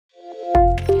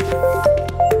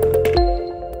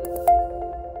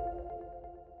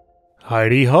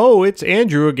Heidi-ho, it's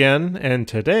Andrew again, and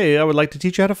today I would like to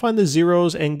teach you how to find the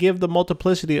zeros and give the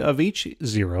multiplicity of each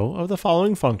zero of the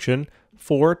following function: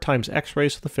 4 times x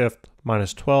raised to the fifth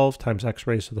minus 12 times x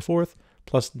raised to the fourth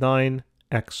plus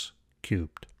 9x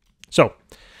cubed. So,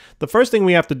 the first thing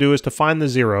we have to do is to find the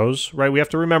zeros, right? We have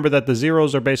to remember that the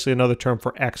zeros are basically another term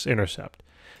for x-intercept.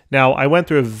 Now, I went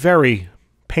through a very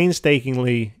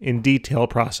painstakingly in detail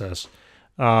process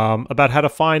about how to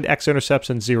find x-intercepts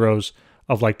and zeros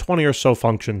of like 20 or so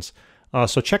functions.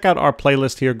 So check out our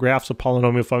playlist here, Graphs of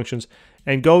Polynomial Functions,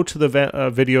 and go to the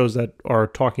videos that are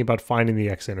talking about finding the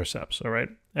x-intercepts, all right?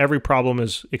 Every problem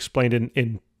is explained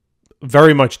in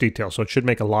very much detail, so it should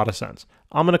make a lot of sense.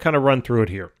 I'm going to kind of run through it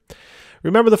here.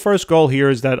 Remember, the first goal here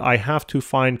is that I have to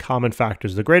find common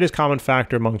factors, the greatest common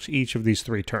factor amongst each of these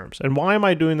three terms. And why am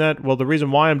I doing that? Well, the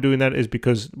reason why I'm doing that is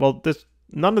because, well,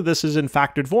 none of this is in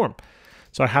factored form.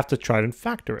 So I have to try and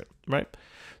factor it, right?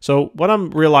 So what I'm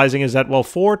realizing is that, well,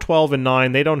 4, 12, and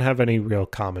 9, they don't have any real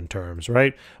common terms,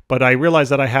 right? But I realize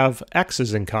that I have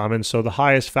x's in common, so the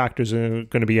highest factors are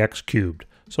going to be x cubed.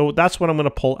 So that's what I'm going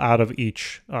to pull out of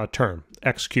each term,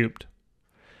 x cubed.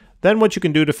 Then what you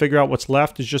can do to figure out what's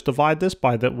left is just divide this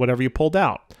by whatever you pulled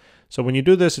out. So when you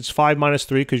do this, it's 5 minus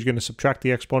 3 because you're going to subtract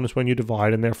the exponents when you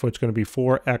divide, and therefore it's going to be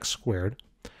 4x squared.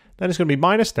 Then it's going to be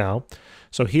minus now.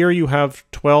 So here you have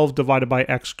 12 divided by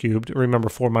x cubed. Remember,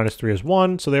 4 minus 3 is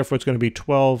 1, so therefore it's going to be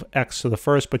 12x to the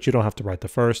first, but you don't have to write the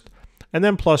first. And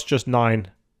then plus just 9,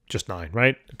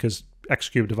 right? Because x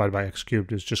cubed divided by x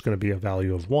cubed is just going to be a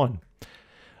value of 1.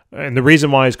 And the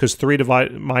reason why is because 3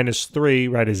 minus 3,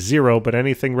 right, is 0, but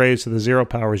anything raised to the 0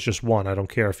 power is just 1. I don't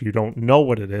care if you don't know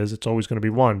what it is, it's always going to be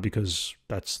 1 because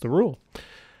that's the rule.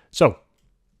 So,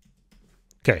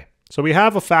 okay, so we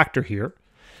have a factor here.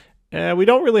 We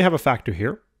don't really have a factor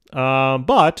here,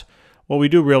 but what we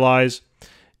do realize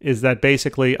is that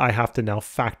basically I have to now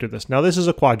factor this. Now this is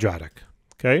a quadratic,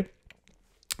 okay?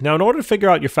 Now in order to figure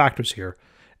out your factors here,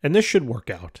 and this should work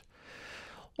out,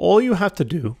 all you have to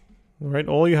do, all right,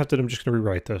 I'm just going to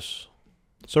rewrite this.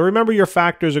 So remember, your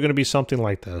factors are going to be something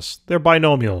like this. They're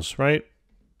binomials, right?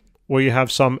 Where you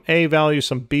have some a value,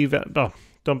 some b value. Oh,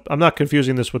 I'm not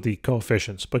confusing this with the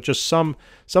coefficients, but just some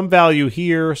value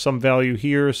here, some value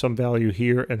here, some value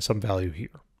here, and some value here,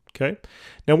 okay?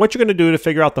 Now what you're going to do to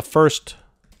figure out the first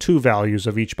two values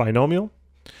of each binomial,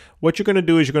 what you're going to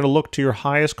do is you're going to look to your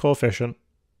highest coefficient,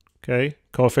 okay?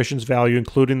 Coefficient's value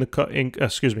including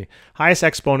the, highest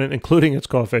exponent including its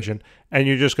coefficient, and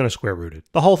you're just going to square root it,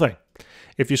 the whole thing.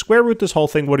 If you square root this whole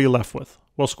thing, what are you left with?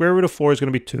 Well, square root of 4 is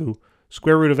going to be 2.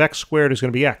 Square root of x squared is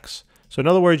going to be x. So in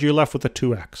other words, you're left with a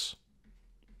 2x.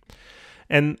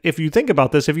 And if you think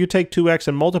about this, if you take 2x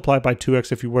and multiply it by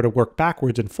 2x, if you were to work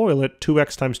backwards and FOIL it,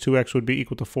 2x times 2x would be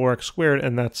equal to 4x squared,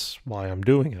 and that's why I'm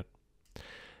doing it.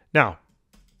 Now,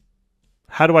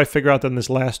 how do I figure out then this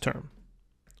last term?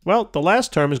 Well, the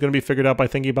last term is going to be figured out by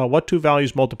thinking about what two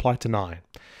values multiply to 9.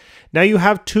 Now you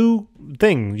have two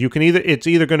things. You can it's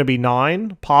either going to be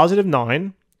 9, positive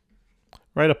 9,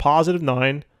 right? A positive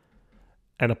 9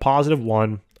 and a positive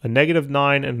 1. A negative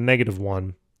 9 and a negative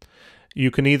 1.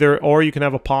 You can or you can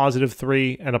have a positive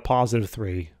 3 and a positive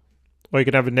 3. Or you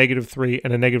can have a negative 3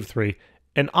 and a negative 3.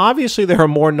 And obviously there are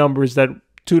more numbers that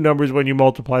two numbers when you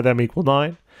multiply them equal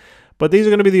 9. But these are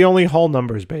going to be the only whole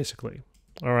numbers basically.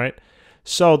 All right.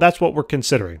 So that's what we're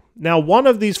considering. Now one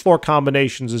of these four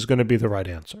combinations is going to be the right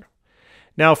answer.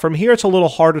 Now from here it's a little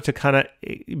harder to kind of,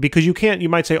 because you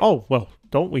might say, oh, well,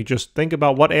 don't we just think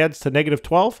about what adds to negative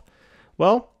 12?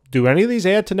 Well, do any of these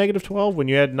add to negative 12 when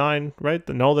you add 9, right?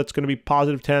 No, that's going to be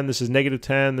positive 10. This is negative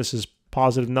 10. This is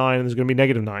positive 9. And this is going to be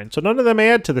negative 9. So none of them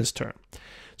add to this term.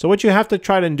 So what you have to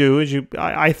try to do is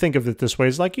I think of it this way,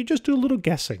 is like you just do a little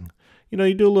guessing. You know,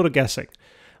 you do a little guessing.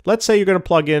 Let's say you're going to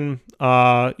plug in,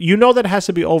 you know that it has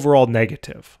to be overall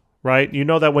negative, right? You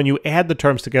know that when you add the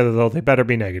terms together, though, they better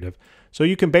be negative. So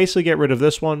you can basically get rid of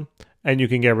this one, and you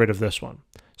can get rid of this one.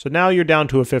 So now you're down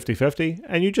to a 50-50,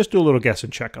 and you just do a little guess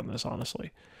and check on this,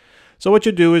 honestly. So what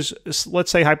you do is, let's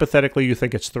say hypothetically you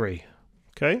think it's 3,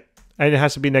 okay? And it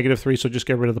has to be negative 3, so just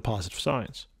get rid of the positive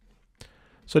signs.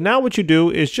 So now what you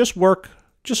do is just work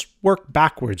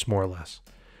backwards, more or less.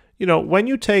 You know, when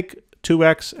you take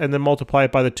 2x and then multiply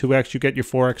it by the 2x, you get your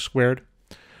 4x squared.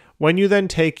 When you then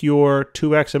take your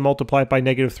 2x and multiply it by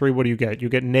negative 3, what do you get? You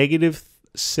get negative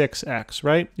 6x,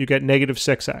 right? You get negative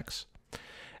 6x.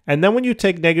 And then when you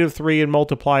take negative 3 and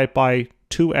multiply it by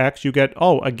 2x, you get,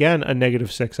 oh, again, a negative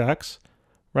 6x,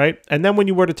 right? And then when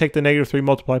you were to take the negative 3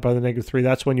 multiplied by the negative 3,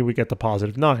 that's when you would get the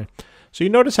positive 9. So you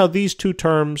notice how these two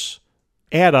terms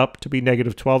add up to be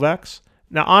negative 12x.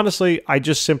 Now, honestly, I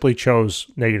just simply chose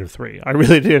 -3. I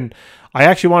really didn't. I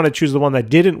actually wanted to choose the one that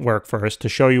didn't work first to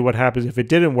show you what happens if it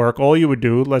didn't work. All you would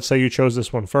do, let's say you chose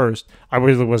this one first. I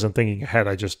really wasn't thinking ahead.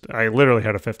 I literally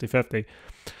had a 50-50.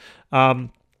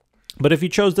 But if you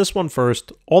chose this one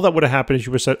first, all that would have happened is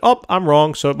you would have said, oh, I'm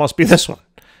wrong, so it must be this one.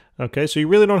 Okay, so you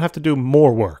really don't have to do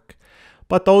more work.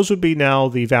 But those would be now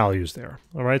the values there.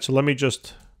 All right, so let me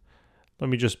just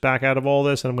back out of all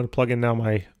this, and I'm going to plug in now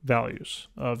my values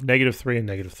of -3 and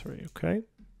 -3, okay?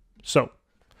 So,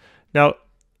 now,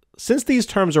 since these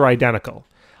terms are identical,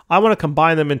 I want to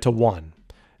combine them into one.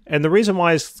 And the reason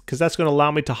why is because that's going to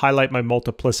allow me to highlight my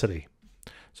multiplicity.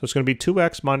 So it's going to be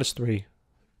 2x minus 3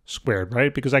 squared,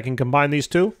 right? Because I can combine these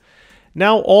two.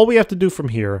 Now, all we have to do from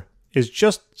here is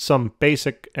just some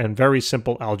basic and very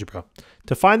simple algebra.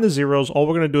 To find the zeros, all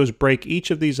we're going to do is break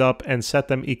each of these up and set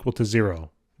them equal to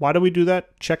 0. Why do we do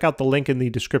that? Check out the link in the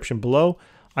description below.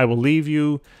 I will leave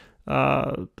you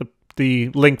the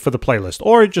link for the playlist,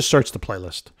 or just search the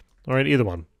playlist. All right, either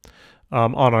one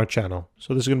on our channel.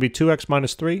 So this is going to be 2x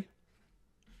minus 3.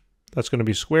 That's going to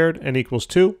be squared and equals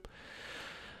 2.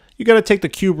 You got to take the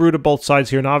cube root of both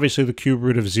sides here, and obviously the cube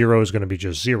root of 0 is going to be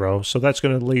just 0. So that's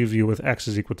going to leave you with x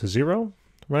is equal to 0,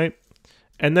 right?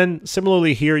 And then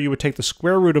similarly here, you would take the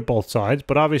square root of both sides,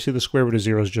 but obviously the square root of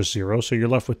 0 is just 0. So you're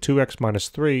left with 2x minus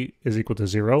 3 is equal to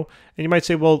 0. And you might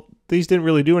say, well, these didn't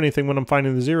really do anything when I'm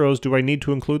finding the zeros. Do I need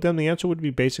to include them? The answer would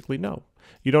be basically no.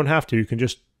 You don't have to. You can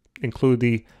just include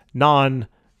the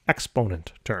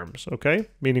non-exponent terms, okay?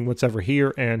 Meaning what's ever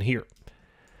here and here.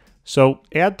 So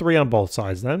add 3 on both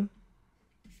sides then.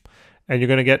 And you're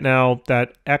going to get now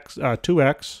that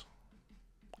 2x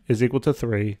is equal to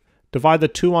 3. Divide the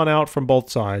 2 on out from both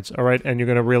sides, all right? And you're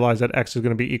going to realize that x is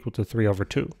going to be equal to 3 over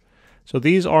 2. So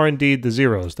these are indeed the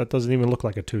zeros. That doesn't even look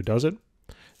like a 2, does it?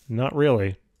 Not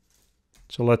really.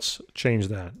 So let's change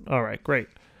that. All right, great.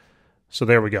 So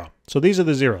there we go. So these are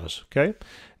the zeros, okay?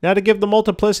 Now to give the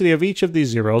multiplicity of each of these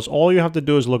zeros, all you have to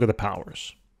do is look at the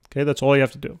powers. Okay, that's all you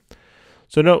have to do.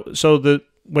 So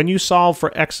when you solve for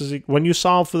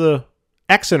the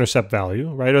x-intercept value,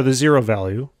 right, or the 0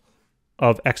 value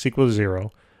of x equals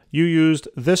 0, you used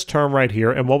this term right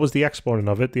here, and what was the exponent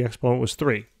of it? The exponent was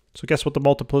 3. So guess what the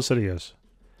multiplicity is?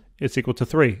 It's equal to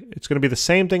 3. It's going to be the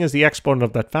same thing as the exponent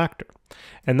of that factor.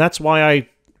 And that's why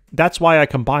I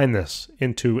combine this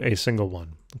into a single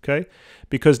one, okay?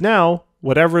 Because now,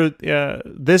 whatever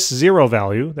this 0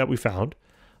 value that we found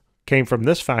came from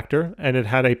this factor, and it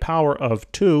had a power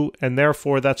of 2, and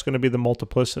therefore that's going to be the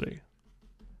multiplicity.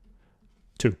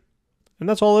 2. And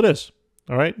that's all it is.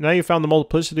 All right, now you found the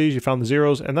multiplicities, you found the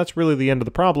zeros, and that's really the end of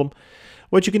the problem.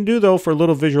 What you can do, though, for a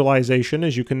little visualization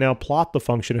is you can now plot the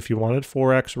function if you wanted,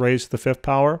 4x raised to the 5th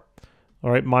power,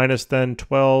 all right, minus then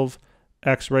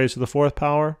 12x raised to the 4th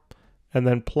power, and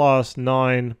then plus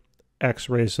 9x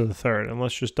raised to the 3rd. And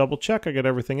let's just double check I got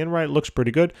everything in right. Looks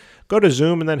pretty good. Go to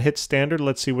zoom and then hit standard.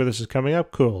 Let's see where this is coming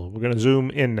up. Cool. We're going to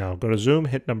zoom in now. Go to zoom,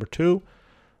 hit number 2,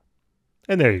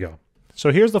 and there you go.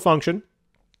 So here's the function.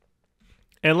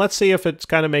 And let's see if it's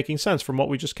kind of making sense from what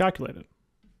we just calculated.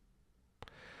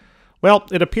 Well,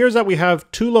 it appears that we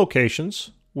have 2 locations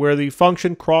where the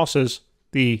function crosses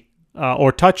the,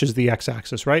 or touches the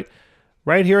x-axis, right?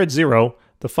 Right here at 0,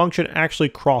 the function actually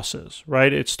crosses,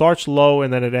 right? It starts low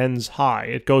and then it ends high.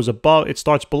 It goes above, it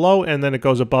starts below and then it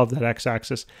goes above that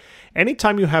x-axis.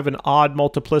 Anytime you have an odd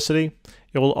multiplicity,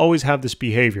 it will always have this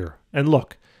behavior. And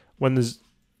look, when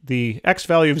the x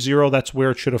value of 0, that's where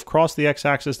it should have crossed the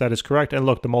x-axis. That is correct. And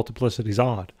look, the multiplicity is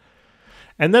odd.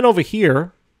 And then over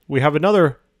here, we have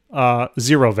another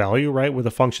 0 value, right, where the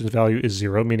function's value is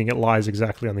 0, meaning it lies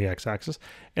exactly on the x-axis.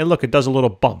 And look, it does a little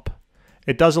bump.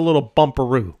 It does a little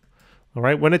bumperoo. All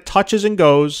right, when it touches and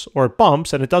goes, or it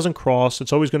bumps and it doesn't cross,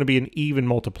 it's always going to be an even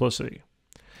multiplicity.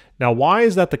 Now, why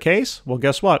is that the case? Well,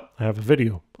 guess what? I have a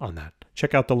video on that.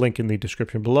 Check out the link in the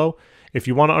description below. If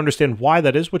you want to understand why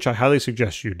that is, which I highly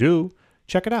suggest you do,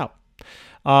 check it out.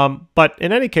 But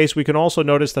in any case, we can also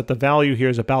notice that the value here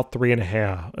is about 3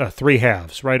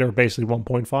 halves, right, or basically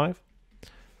 1.5.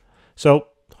 So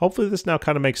hopefully this now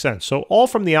kind of makes sense. So all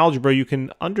from the algebra, you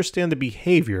can understand the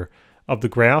behavior of the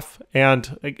graph,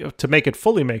 and to make it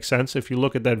fully make sense, if you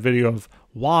look at that video of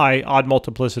why odd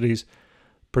multiplicities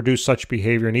produce such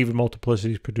behavior and even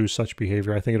multiplicities produce such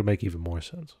behavior, I think it'll make even more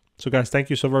sense. So guys, thank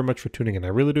you so very much for tuning in. I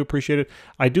really do appreciate it.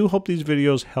 I do hope these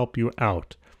videos help you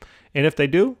out. And if they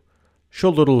do, show a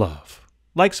little love.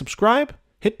 Like, subscribe,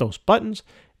 hit those buttons,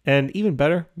 and even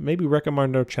better, maybe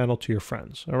recommend our channel to your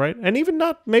friends, all right? And even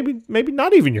not, maybe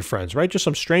not even your friends, right? Just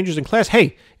some strangers in class.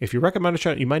 Hey, if you recommend our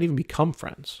channel, you might even become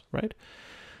friends, right?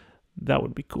 That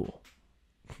would be cool.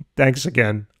 Thanks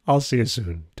again. I'll see you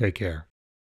soon. Take care.